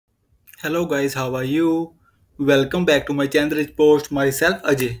Hello guys, how are you? Welcome back to my channel Therichpost. Myself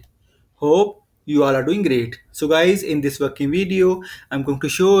Ajay. Hope you all are doing great. So guys, in this working video, I'm going to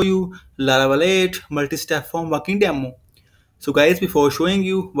show you Laravel 8 multi-step form working demo. So guys, before showing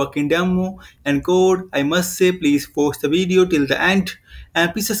you working demo and code, I must say please watch the video till the end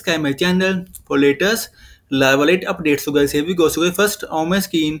and please subscribe my channel for latest Laravel 8 updates. So guys, here we go. So guys, first on my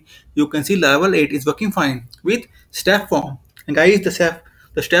screen, you can see Laravel 8 is working fine with step form. And guys,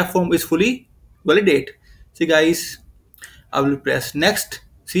 the step form is fully validate. See guys, I will press next.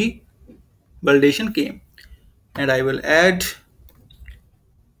 See, validation came. And I will add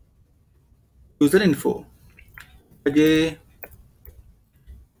user info. Ajay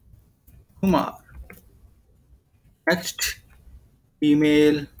Kumar. Next,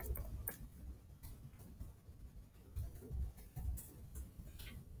 email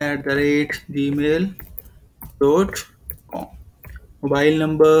 @gmail.com. Mobile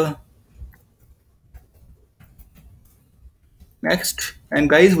number. Next, and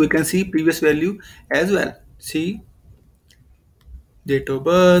guys, we can see previous value as well. See, date of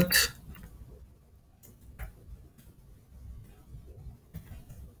birth,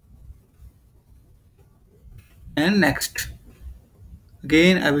 and next.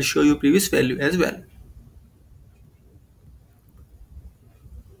 Again, I will show you previous value as well.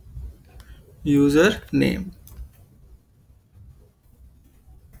 User name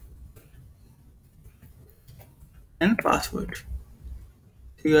and password.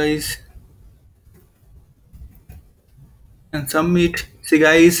 See guys, and submit. See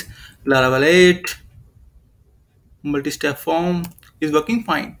guys, Laravel 8 multi-step form is working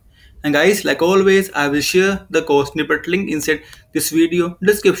fine. And guys, like always, I will share the code snippet link inside this video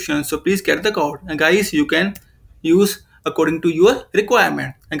description, so please get the code, and guys, you can use according to your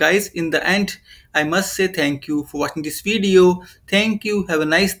requirement. And guys, in the end, I must say thank you for watching this video. Thank you, have a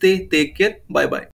nice day, take care, bye bye.